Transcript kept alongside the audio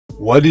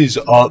What is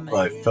up,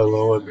 my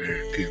fellow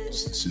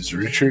Americans? This is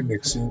Richard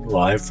Nixon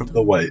live from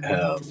the White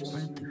House.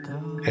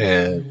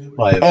 And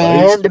my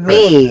And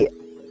me.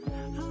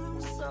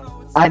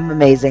 I'm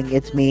amazing.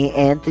 It's me,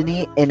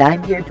 Anthony, and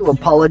I'm here to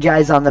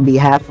apologize on the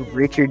behalf of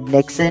Richard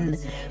Nixon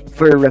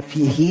for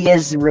he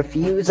is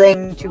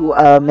refusing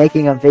to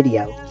making a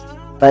video.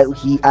 But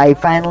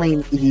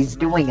he's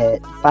doing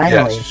it.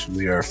 Finally. Yes,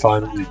 we are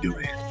finally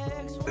doing it.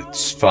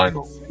 It's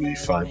final.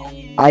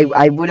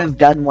 I would have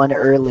done one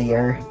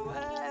earlier.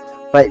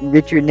 But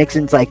Richard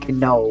Nixon's like,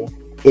 no,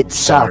 it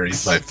Sorry,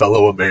 sucks. my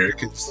fellow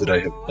Americans, that I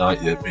have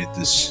not yet made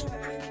this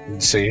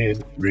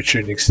insane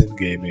Richard Nixon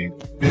gaming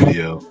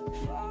video.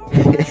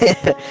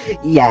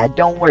 Yeah,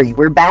 don't worry.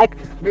 We're back.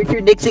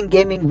 Richard Nixon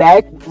gaming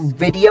back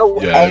video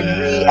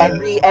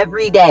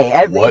every day.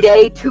 Every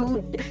day, 5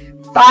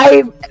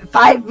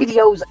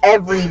 videos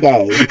every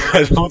day.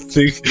 I don't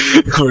think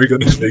we're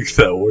gonna make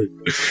that work.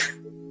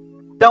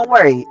 Don't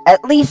worry.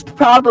 At least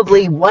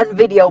probably 1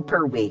 video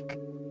per week.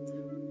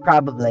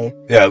 Probably.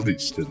 Yeah, at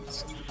least.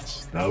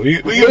 No,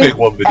 we can make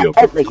 1 video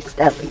per week.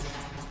 At least.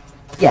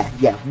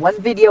 Yeah, 1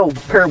 video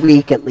per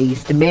week at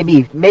least.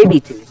 Maybe 2.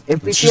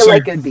 If we feel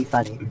like it'd be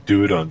funny.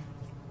 Do it on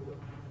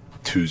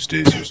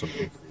Tuesdays or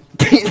something.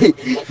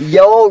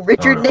 Yo,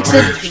 Richard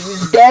Nixon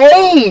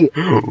Tuesday!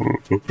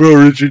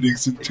 Bro, Richard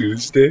Nixon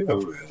Tuesday? Oh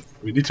man.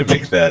 We need to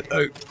make that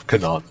a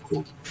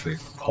canonical thing,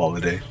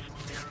 holiday.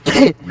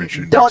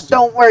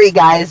 Don't worry,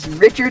 guys.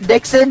 Richard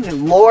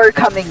Nixon lore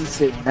coming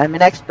soon. I'm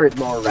an expert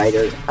lore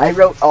writer. I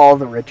wrote all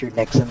the Richard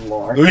Nixon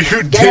lore. No,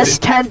 you Get us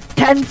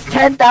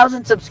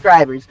 10,000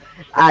 subscribers.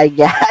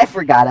 I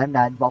forgot. I'm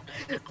not involved.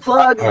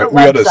 Plug the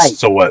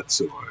website. We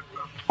got a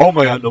oh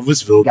my god,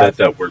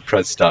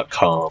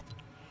 novusville.wordpress.com.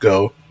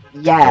 Go.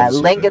 Yeah,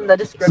 link in the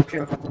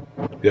description.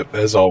 Yep,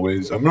 as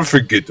always. I'm gonna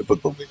forget to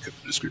put the link in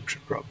the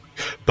description, probably.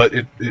 But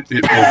it will be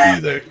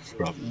there,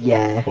 probably.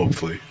 Yeah.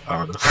 Hopefully. I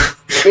don't know.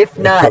 If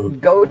not,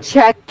 go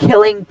check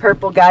Killing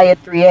Purple Guy at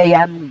 3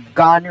 a.m.,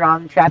 Gone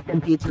Wrong, Trapped in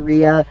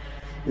Pizzeria,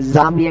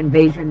 Zombie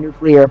Invasion,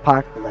 Nuclear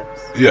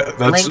Apocalypse. Yeah,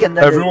 that's link in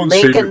the, everyone's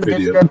link favorite in the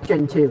video.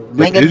 Description too.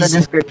 Link in the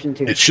description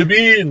too. It should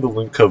be in the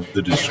link of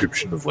the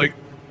description of, like,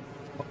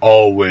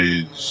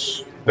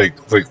 always, like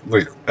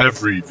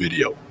every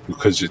video.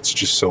 Because it's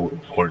just so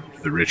important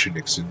to the Richard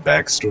Nixon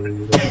backstory,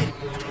 you know?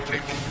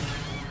 Like,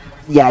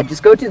 yeah,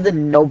 just go to the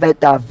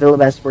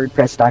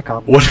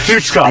novit.villavestwordpress.com. What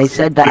did you call I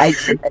said that. I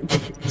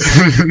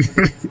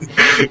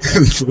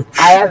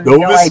have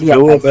no idea.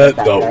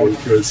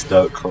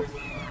 Novitvillavest.wordpress.com.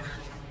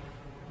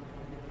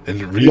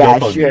 And read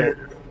up on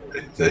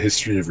the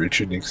history of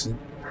Richard Nixon.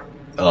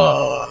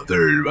 There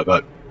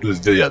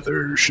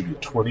should be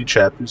 20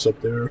 chapters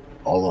up there,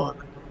 all on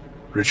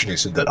Richard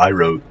Nixon that I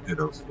wrote, you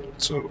know,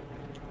 so.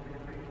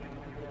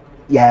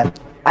 Yeah,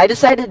 I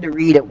decided to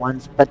read it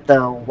once, but the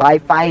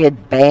Wi-Fi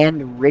had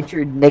banned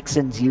Richard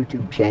Nixon's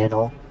YouTube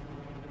channel.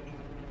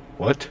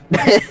 What?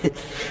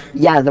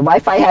 Yeah, the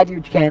Wi-Fi had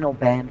your channel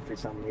banned for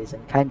some reason.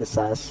 Kinda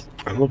sus.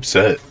 I'm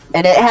upset.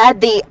 And it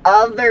had the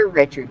other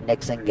Richard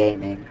Nixon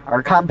gaming,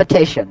 our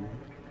competition.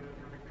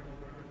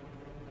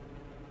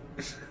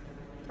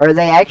 Are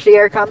they actually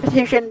our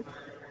competition?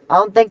 I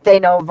don't think they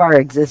know of our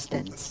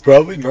existence.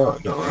 Probably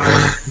not, no.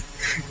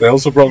 They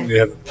also probably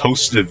haven't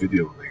posted a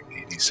video in like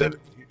 87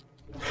 years.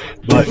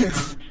 But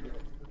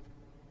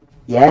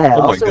yeah,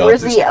 oh also, my god,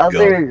 where's the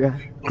other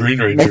Green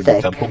Ranger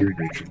mythic? Temple Green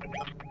Ranger.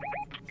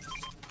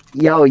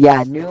 Yo,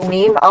 yeah, new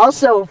meme.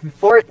 Also,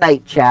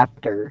 Fortnite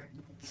chapter.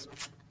 It's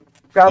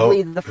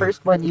probably the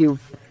first one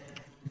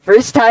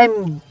first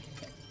time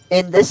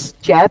in this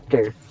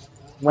chapter.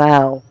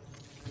 Wow.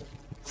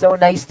 So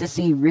nice to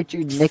see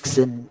Richard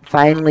Nixon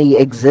finally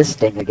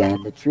existing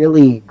again. It's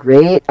really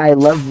great. I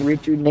love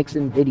Richard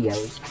Nixon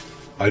videos.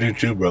 I do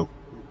too, bro.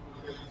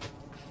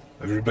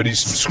 Everybody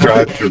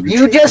subscribe to Richard.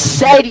 You just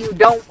said you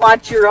don't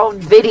watch your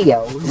own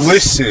videos.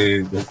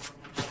 Listen.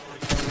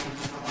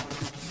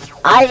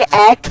 I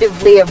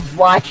actively have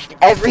watched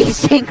every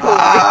single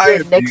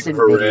Richard Nixon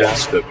video.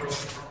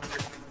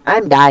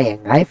 I'm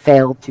dying. I'm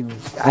failing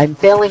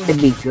to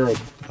be good.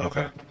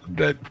 Okay, I'm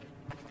dead.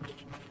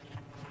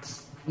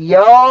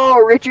 Yo,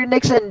 Richard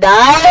Nixon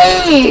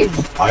died!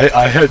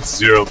 I had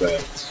 0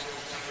 bats.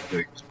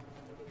 Like,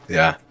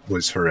 yeah,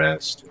 was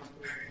harassed.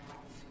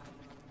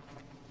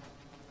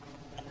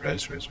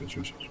 Res.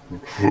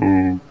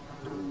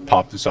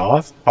 Pop this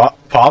off. Pop.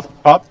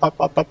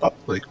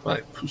 Like my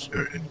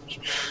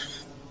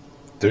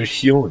they're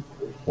healing.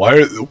 Why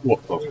are they, what?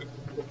 Okay.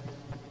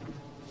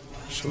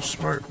 So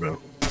smart, bro.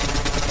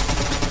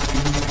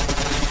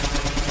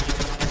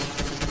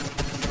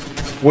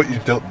 What you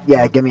don't?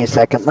 Yeah, give me a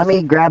second. Let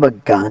me grab a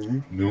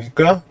gun.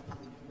 Nunca.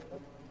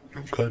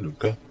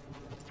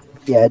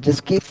 Yeah,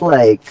 just keep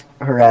like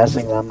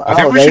harassing them. I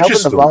think they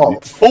opened the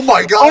vault. Oh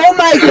my god! Oh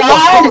my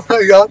god! Oh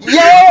my god!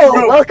 Yo!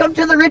 Bro. Welcome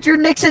to the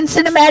Richard Nixon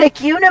cinematic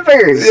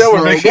universe! Yeah,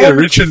 we're making a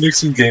Richard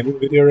Nixon gaming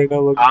video right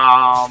now, look.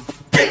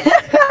 Is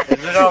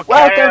it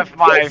okay if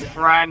my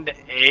friend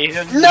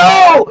Aiden...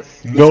 No!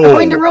 No! It's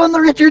going to ruin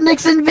the Richard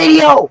Nixon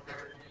video!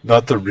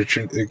 Not the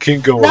Richard... It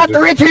can't go Not on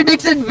the Richard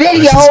Nixon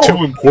video! This is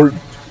too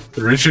important.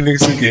 The Richard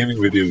Nixon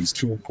gaming video is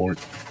too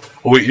important.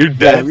 Oh wait, you're Yeah,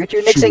 dead.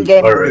 Richard Nixon Shoot.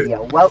 gaming Alright.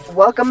 video.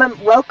 Welcome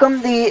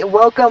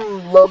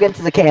Logan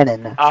to the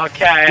canon.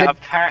 Okay,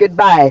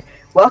 Goodbye.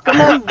 Welcome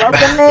in,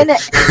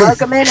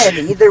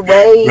 and either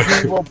way,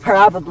 he will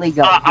probably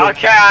go.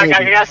 okay, I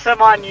guess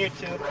I'm on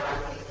YouTube.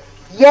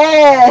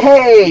 Yeah,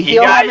 hey, You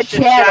he'll have a guys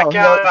should channel.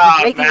 check out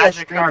He's making a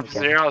stream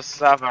channel.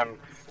 Magikarp07.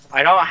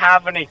 I don't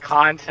have any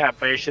content,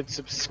 but you should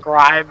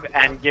subscribe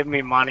and give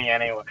me money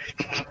anyway.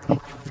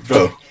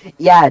 Bro,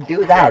 Yeah,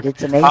 do that.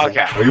 It's amazing.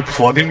 Okay. are you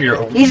plugging your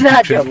own He's YouTube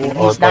not channel joking.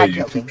 on He's my not YouTube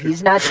joking. channel?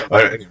 He's not joking.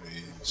 Alright,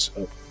 anyways.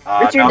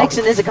 Richard No.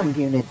 Nixon is a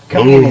community-based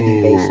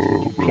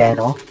YouTube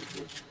channel.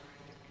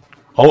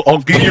 I'll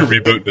give you a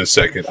reboot in a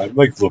second. I'm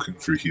like looking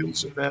for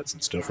heals and mats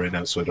and stuff right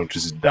now, so I don't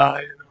just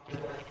die.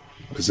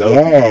 Because that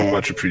would be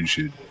much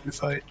appreciated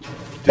if I did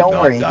Don't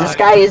not worry, die. this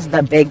guy is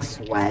the big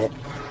sweat.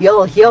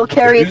 He'll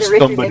carry There is the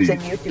Richard somebody- Nixon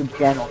YouTube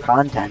channel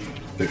content.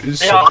 There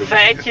is Yo, somebody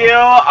thank here.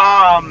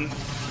 you,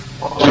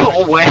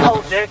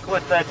 Whale Dick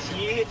with the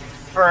T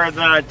for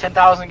the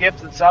 10,000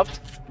 gifted subs.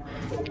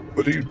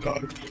 What are you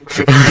talking?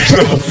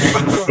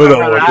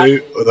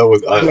 That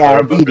was. I Yeah,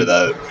 remember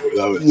that.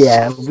 That was.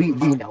 Yeah, we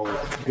know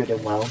it good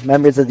and well.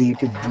 Members of the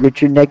YouTube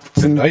Richard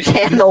Nixon Tonight-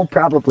 channel,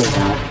 probably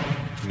not.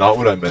 Not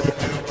what I meant to do.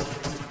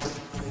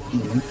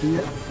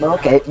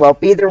 Okay, well,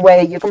 either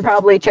way, you can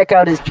probably check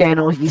out his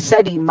channel. He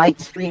said he might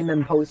stream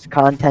and post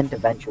content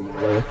eventually.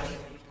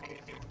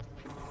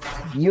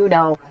 You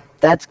know,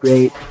 that's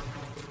great.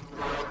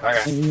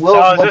 Okay. We'll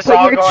So is this put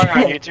all your going on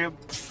cha- YouTube?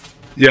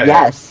 Yeah.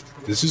 Yes.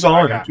 This is all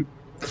on Okay. YouTube.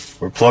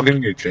 We're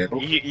plugging your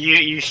channel.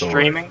 You So,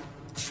 streaming?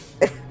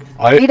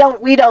 We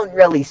don't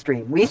really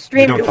stream. We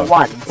streamed don't talk-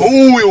 once.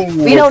 Oh,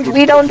 We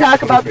don't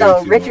talk about the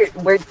Okay,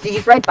 Richard.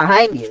 He's right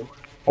behind you.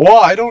 Well,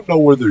 I don't know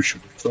where they're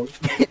shooting from.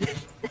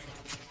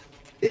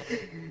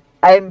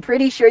 I'm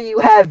pretty sure you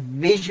have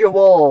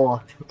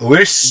visual.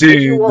 Listen,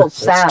 Visual that's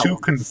sound. too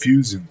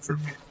confusing for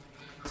me.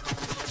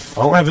 I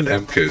don't have an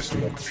MK, so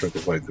I'm trying to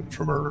fight them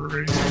from a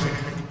range.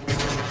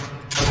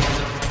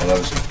 Oh, that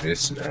was a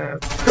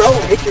mishap. Pro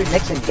Richard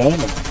Nixon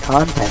gaming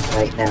content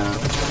right now.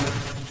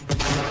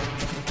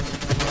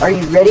 Are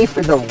you ready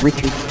for the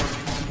Richard?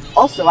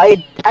 Also, I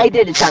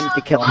did attempt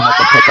to kill him with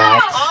a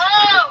pickaxe.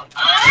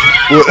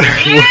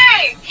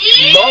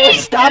 No,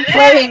 stop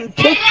playing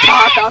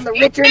TikTok on the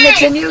Richard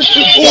Nixon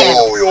YouTube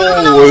channel.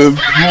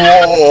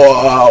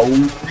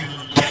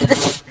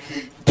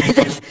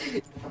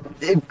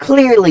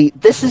 Clearly,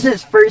 this is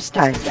his first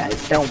time,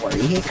 guys. Don't worry.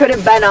 He could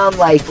have been on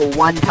like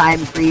one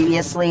time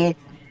previously.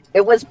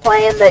 It was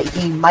planned that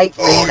he might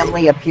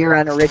randomly appear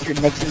on a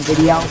Richard Nixon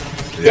video.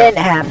 Didn't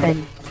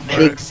happen.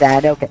 Big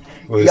sad. Okay.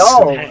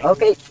 Yo.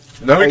 Okay.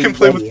 Now we can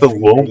play with the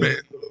low man.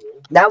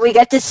 Now we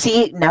get to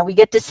see. Now we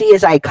get to see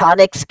his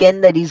iconic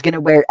skin that he's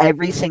gonna wear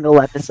every single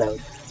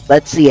episode.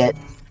 Let's see it.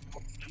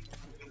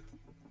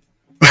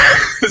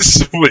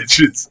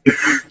 Switches.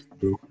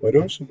 Why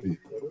don't you be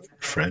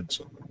friends?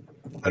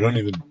 I don't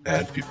even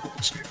add people in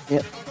this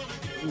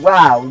game.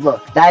 Wow,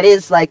 look, that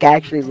is like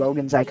actually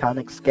Logan's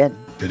iconic skin.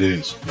 It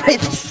is.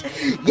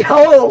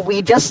 Yo,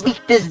 we just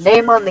leaked his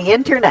name on the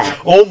internet.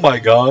 Oh my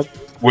god.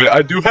 Wait,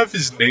 I do have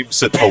his name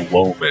set to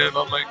low man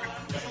on my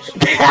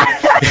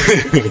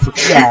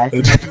Yeah.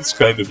 It's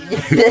kind of.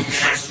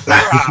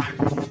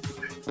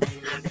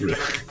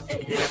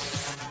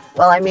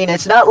 Well, I mean,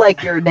 it's not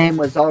like your name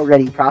was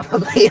already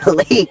probably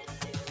leaked.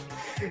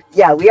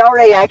 Yeah, we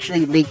already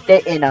actually leaked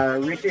it in a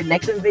Richard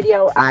Nixon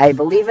video. I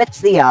believe it's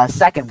the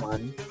second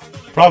one.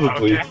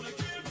 Probably. Okay.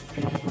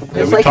 Yeah, Just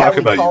we like how talk we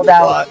about you a called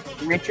lot.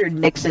 out Richard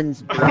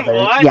Nixon's brother.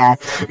 What? Yeah.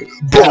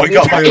 Bro, I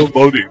got my own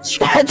loading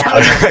screen. That's how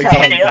you tell.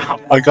 Hey, yo.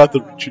 I got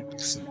the Richard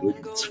Nixon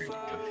loading screen.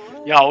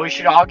 Yo, we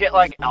should all get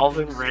like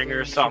Elden Ring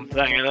or something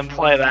and then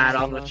play that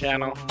on the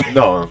channel.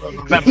 No.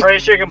 'Cause I'm pretty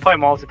sure you can play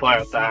multiplayer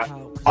with that.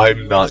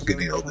 I'm not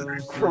getting Elden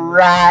Ring.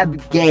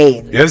 Crab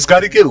game. You guys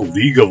gotta get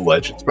League of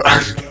Legends, bro.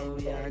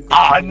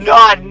 Oh, Don't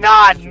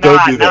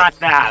do not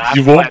that.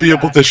 You won't be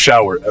able to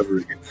shower ever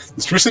again.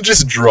 This person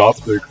just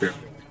dropped their camera.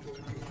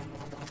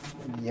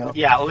 Yep.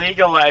 Yeah, League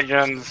of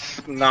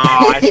Legends. No,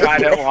 I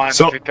tried it once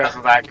So, because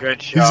of that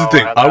good show. Here's the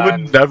thing, and I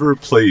then- would never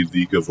play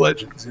League of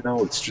Legends, you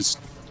know? It's just...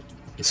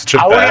 It's such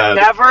a I would have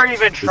bad... never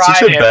even such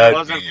tried a it if bad it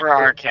wasn't game. for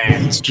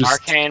Arcane. It's just-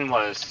 Arcane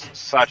was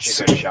such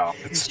a good show.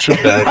 It's such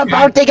a bad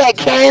About game. to get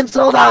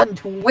canceled on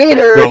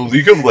Twitter. Bro,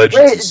 League of Legends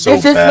Wait, is so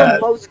this is bad.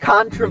 the most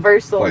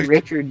controversial Like-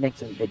 Richard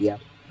Nixon video.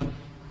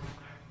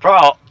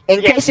 Bro,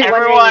 In yeah, case you're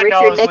everyone wondering,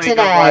 Richard knows Nixon League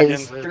of has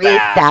Legends is bad.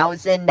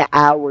 3,000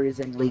 hours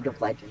in League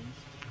of Legends.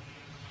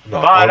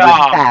 No, But, I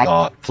would Fact.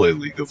 not play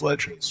League of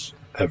Legends.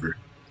 Ever.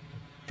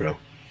 Bro.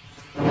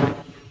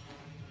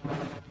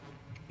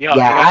 Yo, Yeah,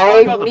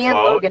 can talk about me the and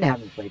boat? Logan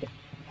haven't played it.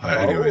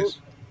 Alright, anyways.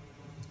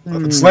 Hmm.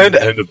 Let's land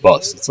end of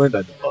bus. Let's land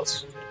end of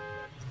bus.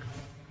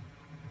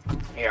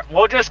 Here,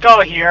 we'll just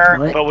go here,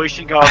 What? but we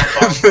should go. Up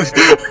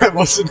I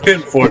wasn't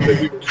in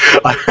Fortnite.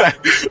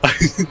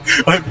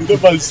 I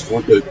minimized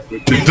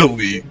Fortnite into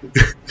League.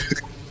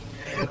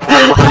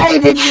 Why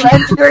did you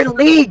enter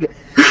League?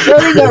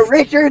 Showing a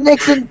Richard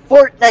Nixon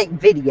Fortnite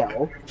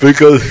video.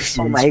 Because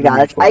Oh my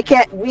gosh, I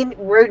can't.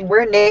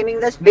 We're naming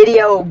this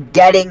video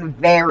 "Getting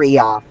Very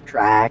Off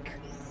Track,"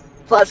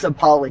 plus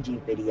apology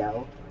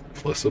video.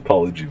 Plus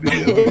apology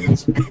video.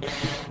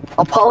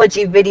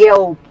 Apology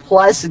video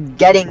plus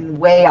getting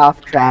way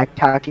off track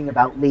talking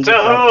about League of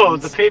To who?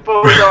 Legends. The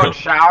people who don't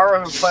shower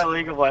who play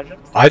League of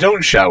Legends? I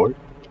don't shower.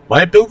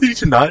 My ability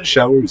to not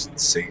shower is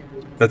insane.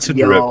 That's a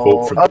direct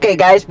quote from Okay,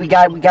 guys, we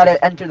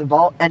gotta enter the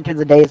vault. Enter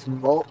the Days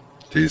Vault.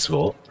 Days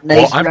Vault.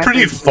 Nice Well, I'm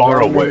pretty reference to far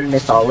Roman away.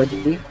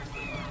 Mythology.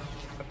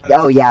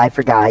 Oh yeah, I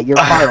forgot. You're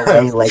far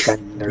away, like a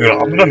nerd. Yeah,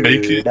 I'm gonna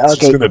make it. It's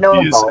Okay, just gonna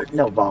no be a vault, second.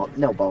 no vault,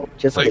 no vault.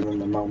 Just Like- give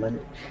him a moment.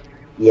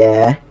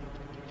 Yeah.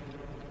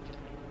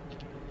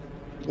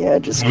 Yeah,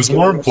 just. It was give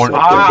more him a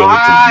important second. than going to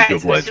Alright, League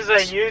of this is a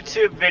Legends.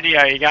 YouTube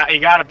video. You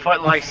gotta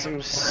put like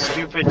some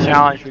stupid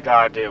challenge we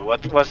gotta do.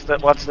 What's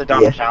the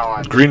dumb Yeah.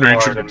 challenge? Green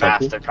Ranger for the and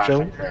Temple master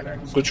content creator?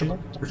 Switch 'em up.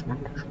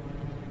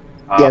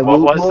 Yeah, What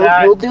was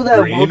that? we'll do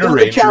the Green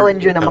Ranger?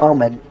 challenge in a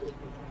moment.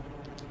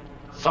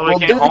 So we we'll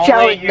can do the only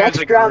challenge use next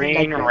a round, Green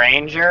next round.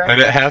 Ranger.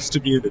 And it has to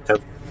be in the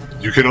temple.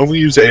 You can only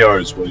use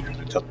ARs while you're in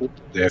the temple.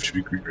 They have to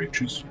be Green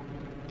Rangers.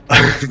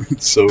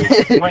 So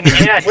When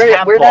in a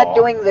We're not temple.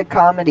 doing the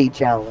comedy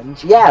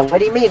challenge. Yeah, what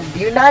do you mean? Do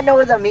you not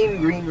know the meme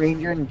Green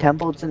Ranger and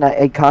Temple? It's an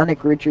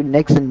iconic Richard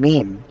Nixon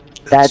meme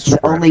that's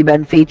It's rare. only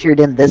been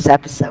featured in this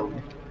episode.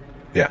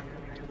 Yeah.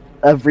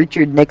 Of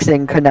Richard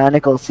Nixon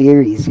canonical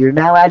series. You're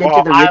now added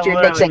Well, to the I Richard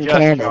literally Nixon just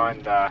canon.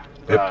 joined,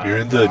 Yep, you're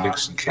in the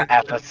Nixon canon.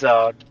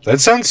 episode.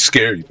 That sounds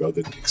scary, bro.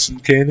 The Nixon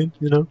canon,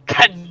 you know?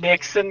 The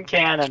Nixon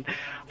cannon.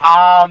 So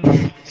am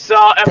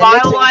The I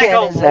Nixon like a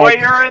cannon is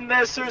lawyer in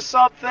this or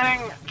something?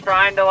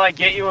 Trying to like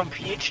get you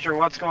impeached or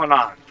what's going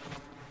on?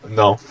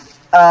 No.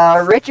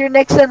 Richard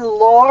Nixon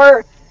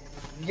lore.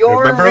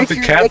 Your Remember of the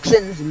Richard cap-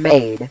 Nixon's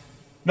made.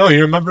 No,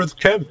 you're a member of the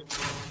cabinet.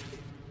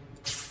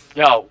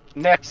 Yo,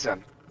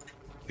 Nixon.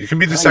 You can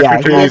be the Yeah,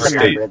 Secretary he of is a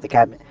State. member of the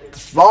cabinet.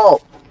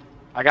 Vault.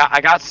 I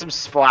got some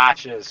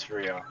splashes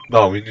for you.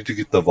 No, we need to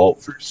get the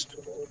vault first.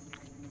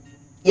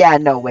 Yeah,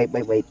 no, wait.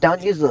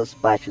 Don't use those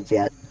splashes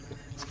yet.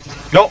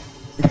 No,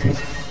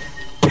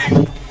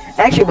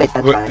 Actually, wait,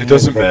 that's fine. it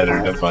doesn't Maybe matter.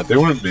 not. Never mind. They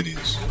weren't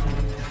minis.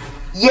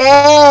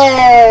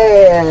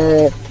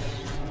 Yeah!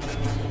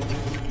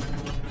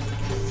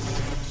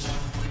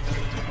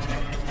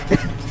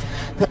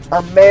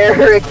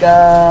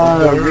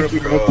 America!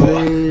 Richard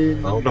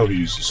Nixon. I don't know who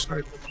uses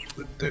snipers,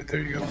 but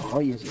there you go.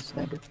 I'll use a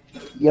sniper.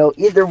 Yo,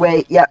 either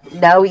way, yeah,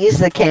 now he's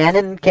the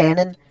canon.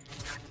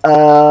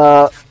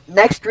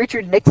 Next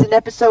Richard Nixon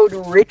episode,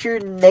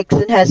 Richard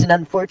Nixon has an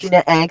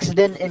unfortunate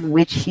accident in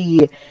which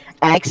he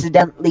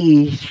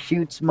accidentally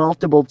shoots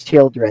multiple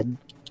children.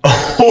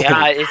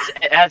 Yeah,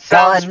 that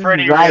sounds Done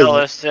pretty right.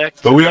 realistic.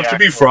 But we have to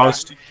be actual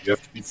frosty. You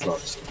have to be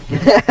frosty.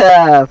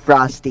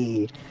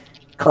 Frosty.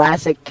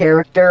 Classic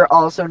character,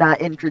 also not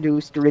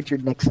introduced to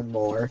Richard Nixon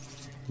lore.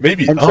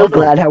 Maybe. I'm I so don't know.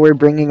 glad how we're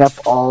bringing up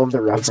all of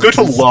the Let's references.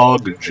 go to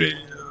Log Jam.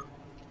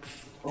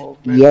 Oh,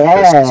 man,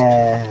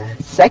 Yeah,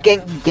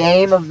 second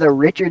game of the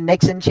Richard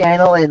Nixon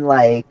channel in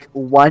like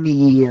 1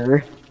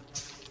 year.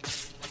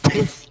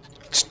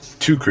 It's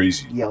too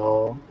crazy.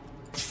 Yo.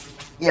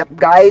 Yep,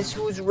 guys,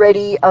 who's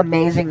ready?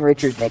 Amazing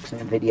Richard Nixon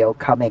video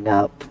coming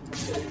up.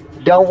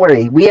 Don't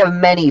worry, we have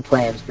many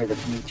plans for the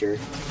future.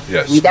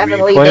 Yes. We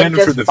definitely plan didn't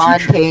for just the future.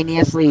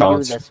 spontaneously do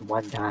Const- this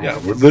one time. Yeah,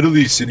 we're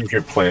literally sitting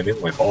here planning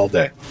like all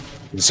day.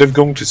 Instead of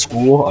going to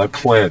school, I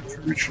plan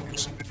for Richard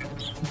Nixon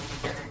videos.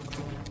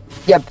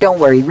 Yep, don't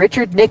worry.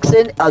 Richard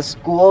Nixon, a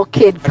school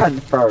kid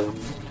confirmed.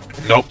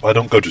 Nope, I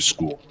don't go to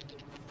school.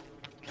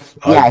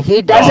 Yeah,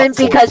 he doesn't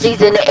not because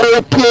he's an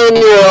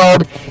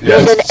 18-year-old. He's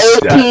Yes,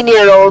 an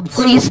 18-year-old.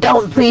 Please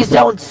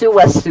don't sue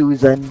us,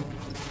 Susan.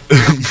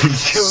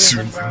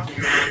 Susan.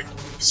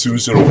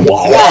 Susan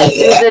Wall. Yeah,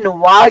 Susan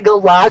Wagga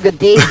Wagga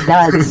D's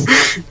nuts.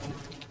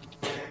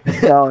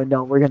 Oh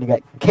no, we're gonna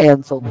get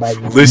canceled by you.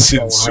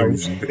 Listen, so hard.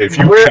 Susan, if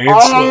you We're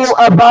cancel us,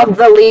 all above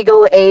the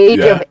legal age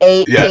of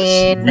 18.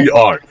 yes, we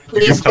are. You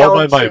Please can tell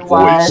by don't my sue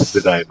voice us.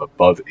 that I am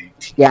above 18.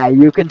 Yeah,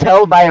 you can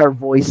tell by our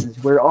voices.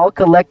 We're all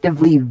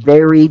collectively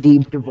very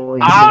deep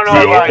voices. I don't know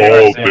We about are yours,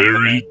 all Anthony.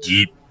 very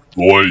deep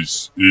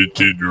voice,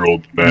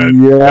 18-year-old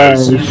men, Yes.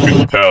 as you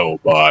can tell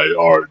by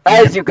our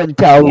As deep... you can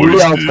tell, we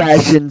voices. are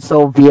fashioned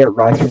Soviet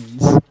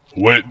Russians.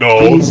 Wait, no.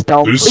 Please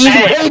don't. this- Please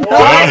Hey, wait,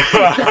 what?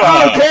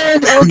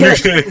 no, You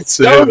can't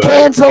say don't that.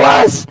 cancel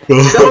us.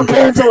 Don't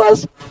cancel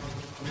us.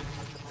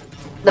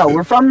 No,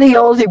 we're from the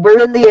old.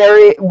 We're in the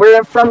area.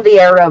 We're from the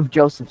era of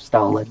Joseph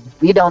Stalin.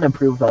 We don't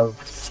approve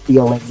of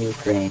stealing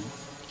Ukraine.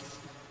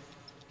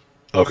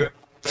 Okay.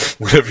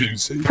 Whatever you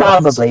say.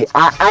 Probably.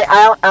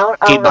 I don't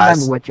Keep us.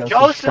 remember what Joseph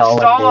Joseph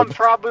Stalin did.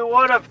 probably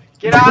would have.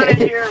 Get out of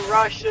here,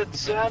 Russian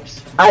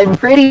simps. I'm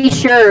pretty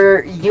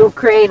sure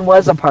Ukraine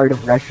was a part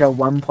of Russia at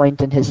one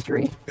point in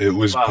history. It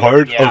was Well,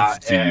 part yeah, of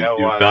the it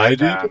was,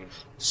 United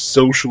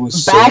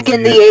Socialist Back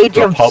in the Soviet age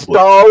of Republic,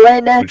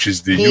 Stalin, which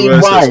is the he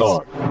USSR.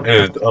 was.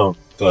 And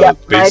Yep,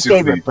 my basically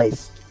favorite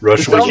place.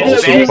 Russia It's was only It's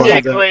also part of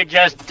that. basically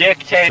just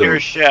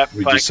dictatorship,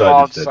 We but decided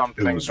called that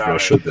something it was better.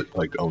 Russia that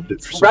like owned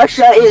it for some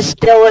Russia is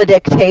still a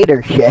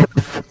dictatorship.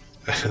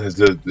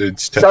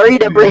 it's Sorry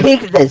to technically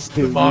break this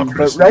to you, but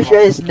democracy. Russia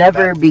has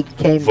never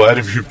became.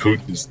 Vladimir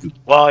Putin is the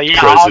Well, yeah,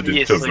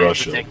 president of obviously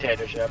Russia. it's a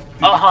dictatorship.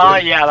 Uh-huh,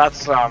 yeah,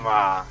 that's some,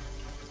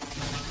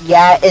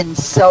 Yeah, and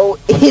so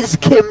is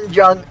Kim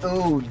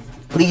Jong-un.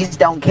 Please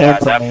don't yeah,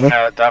 cancel me.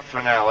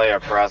 definitely a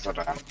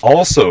president.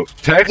 Also,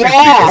 technically,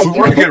 Yeah, if we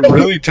want to get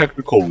really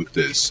technical with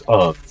this,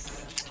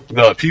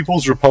 the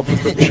People's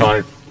Republic of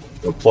China,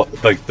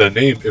 like the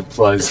name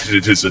implies that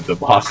it is a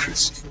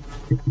democracy.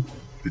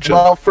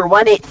 Well, for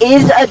one, it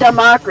is a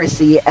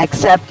democracy,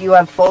 except you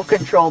have full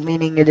control,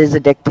 meaning it is a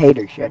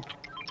dictatorship.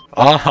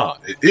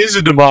 It is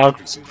a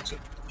democracy.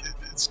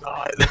 It's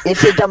not.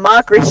 It's a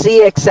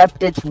democracy,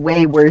 except it's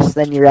way worse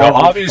than your Now,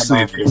 average obviously,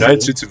 in the democracy.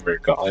 United States of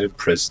America, I am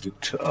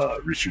President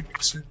Richard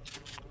Nixon.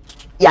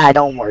 Yeah,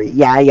 don't worry.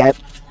 Yeah. It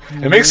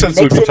makes sense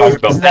when we Nixon talk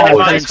is about the Am I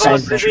politics.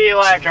 supposed to be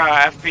like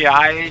a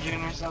FBI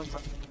agent or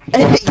something?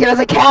 You're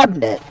the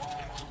cabinet.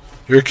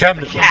 You're a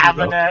cabinet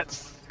member, no?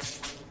 Cabinet?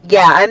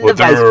 Yeah, I'm the Well,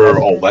 vice there are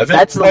president. 11,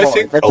 That's the I lore.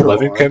 think. That's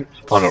 11 the lore.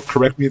 Oh no,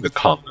 correct me in the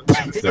comments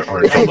if there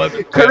aren't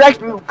 11.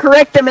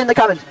 Correct them in the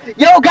comments.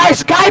 Yo,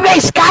 guys,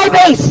 Skybase!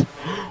 Skybase!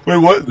 Wait,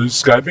 what? There's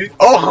Skybase?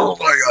 Oh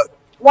my god!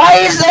 Why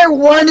is there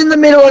one in the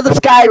middle of the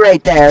sky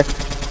right there?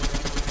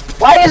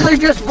 Why is there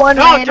just one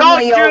No, don't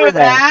randomly over do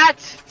there? that!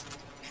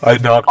 I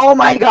knocked. Oh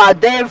my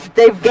god,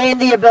 they've gained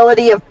the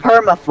ability of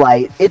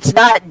permaflight. It's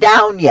not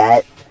down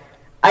yet.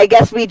 I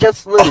guess we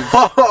just lose. We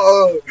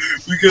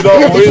can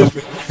all win.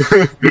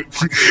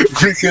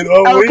 We can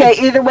all win. Okay,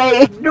 either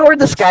way, ignore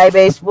the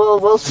skybase. We'll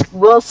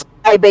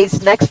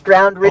skybase next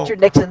round.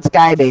 Richard Nixon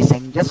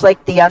skybasing, just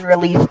like the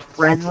unreleased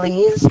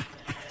friendlies.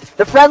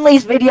 The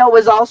friendlies video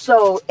was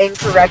also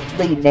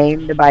incorrectly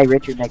named by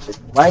Richard Nixon.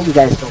 Why are you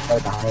guys so far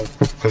behind?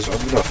 Because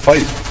I'm gonna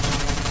fight.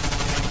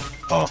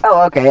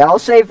 Oh, okay. I'll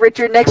save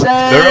Richard Nixon.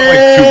 They're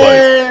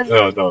at like 2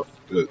 light. No.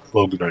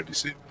 Logan already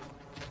seen.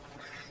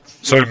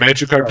 Sorry,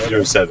 Magikarp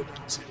 07.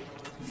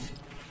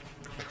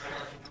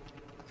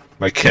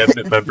 My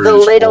cabinet member The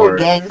is little more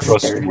gangster.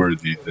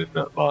 trustworthy than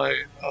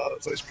my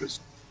vice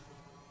president.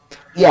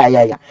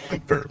 Yeah.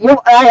 Confirmed. You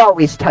know, I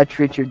always touch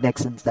Richard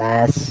Nixon's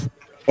ass.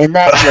 And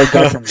that like,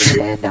 gets him to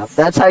stand up.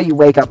 That's how you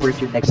wake up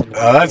Richard Nixon.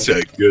 That's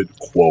a good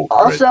quote.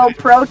 Also, right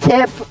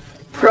there.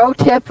 pro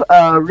tip,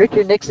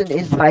 Richard Nixon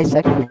is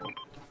bisexual.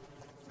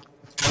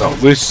 No,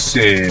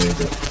 listen.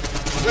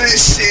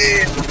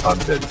 I'm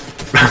dead.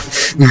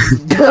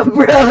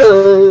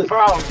 Bro.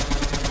 Bro,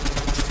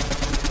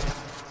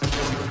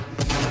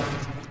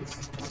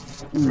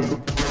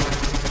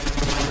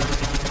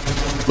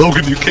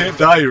 Logan, you can't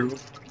die here.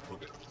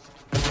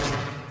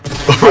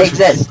 I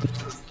exist.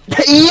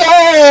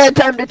 Yeah!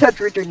 Time to touch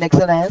Richard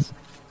Nixon ass.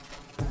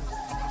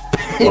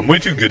 I'm way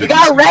too good You at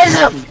gotta this. res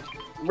him!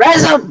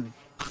 Res him!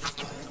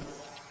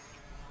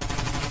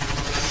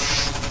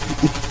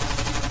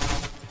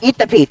 Eat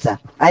the pizza.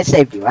 I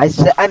saved you.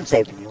 I'm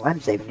saving you.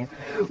 I'm saving you.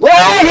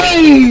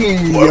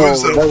 Wait! Why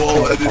was that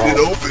wall? I didn't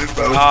open,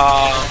 bro.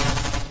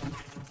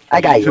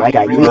 I got you. Eat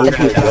the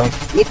pizza.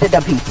 Eat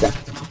the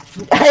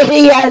pizza.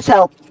 He has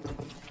help.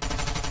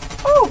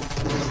 Oh.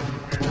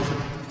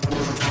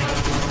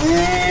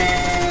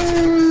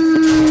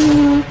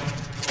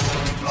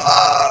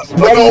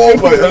 Look at all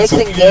my Nixon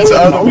SMEs game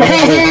out of my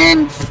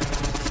moments.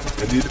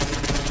 I need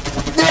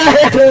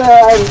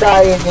I'm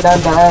dying and I'm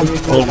having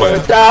Oh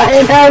my.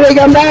 dying, having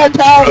a bad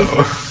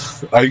time.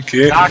 I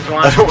can't. Knocked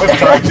one. I don't want to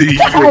talk to you.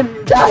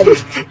 I'm dying.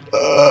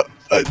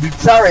 I need.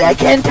 Sorry, I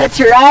can't touch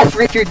your ass,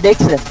 Richard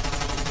Nixon.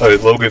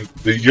 Alright, Logan,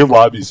 your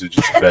lobbies are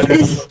just better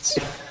than us.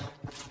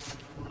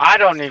 I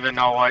don't even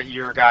know what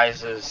your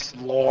guys'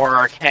 lore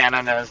or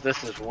canon is.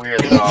 This is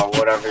weird though,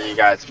 whatever you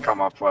guys have come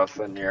up with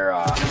in your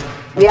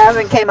We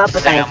haven't came up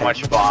with anything.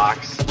 sandwich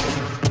box.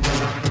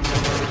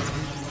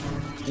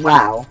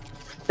 Wow.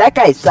 That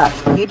guy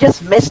sucked. He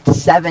just missed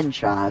 7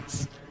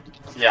 shots.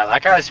 Yeah,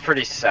 that guy's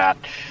pretty sad.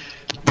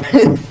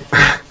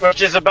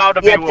 Which is about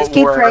to be Yeah, what just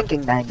keep we're...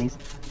 cranking 90s.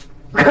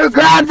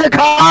 Grab the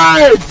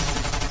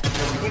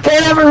cards! You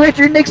can't have a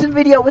Richard Nixon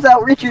video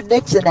without Richard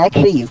Nixon.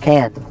 Actually, you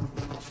can.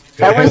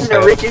 That was an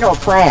original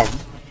plan.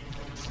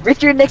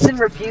 Richard Nixon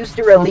refused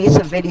to release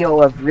a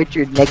video of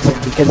Richard Nixon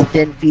because it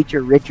didn't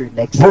feature Richard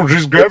Nixon. Bro,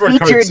 just grab our It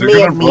cards. featured They're me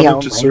gonna and me run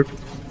only. into circle.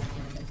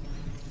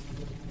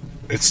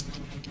 It's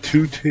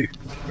 2T,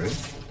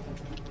 right?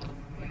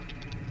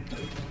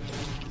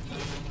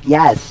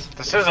 Yes.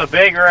 This is a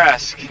big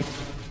risk.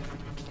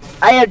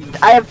 I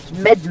have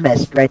med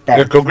mist right there.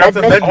 Yeah, go grab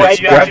the med mist Oh,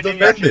 mist. you Grab actually the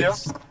do, you actually med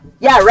mist.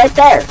 Yeah, right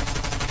there.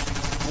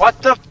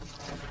 What the...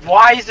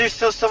 Why is there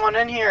still someone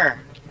in here?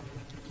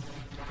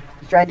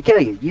 Trying to kill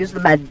you. Use the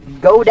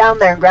med. Go down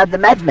there and grab the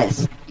med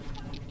mist.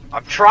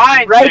 I'm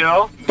trying Right.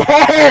 to.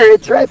 There,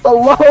 it's right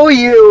below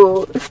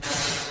you.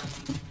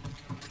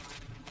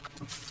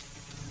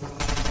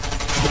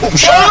 Oh,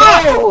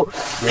 Whoa!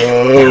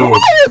 Whoa.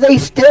 Why are they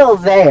still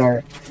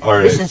there? This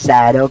Alright. is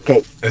sad.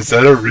 Okay. Is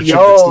that a Richard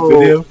Yo. Nixon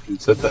video?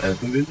 Is that the end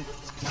of it?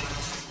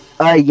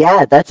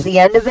 Yeah, that's the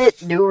end of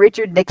it. New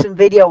Richard Nixon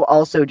video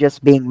also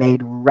just being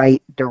made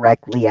right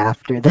directly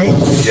after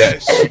this.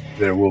 Yes,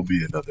 there will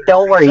be another.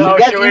 Don't worry, So,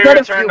 you should we got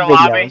a return few to videos.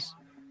 lobby?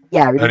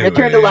 Yeah,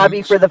 return to lobby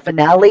Anyways. for the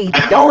finale.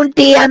 Don't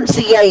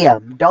DMCA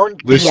him.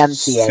 Don't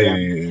DMCA him.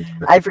 Listen.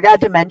 I forgot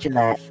to mention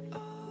that.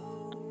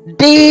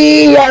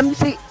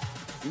 DMC.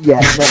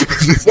 Yeah,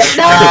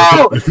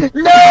 no.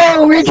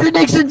 No! Richard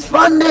Nixon's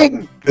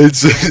funding!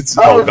 It's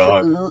oh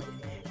god.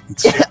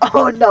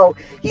 Oh no,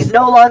 he's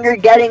no longer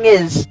getting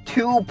his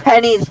 2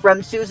 pennies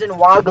from Susan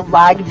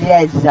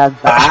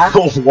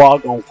Wagalagzezava.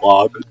 Wagga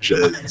wagga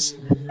jazz.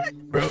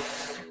 Bro.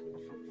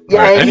 Yeah,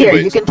 Alright, and here,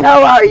 anyways, you can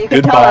tell our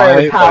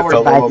goodbye, power my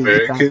fellow by the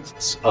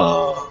Americans.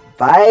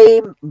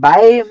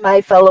 Bye, my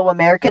fellow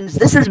Americans.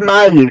 This is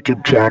my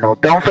YouTube channel.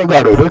 Don't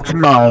forget it. It's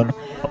mine.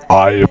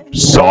 I am Don't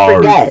sorry.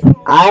 forget,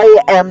 I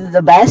am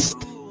the best.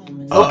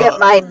 Look at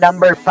my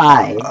number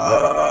 5.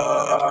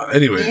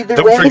 Anyway, Either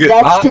don't way, forget,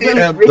 that's I today's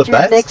am the Richard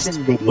best.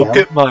 Nixon video. Look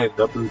at my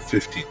number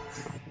 15. Yeah,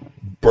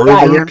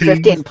 you're in Burger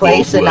King 15th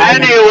place, and Buffalo.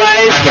 I'm in-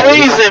 Anyways,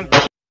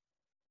 please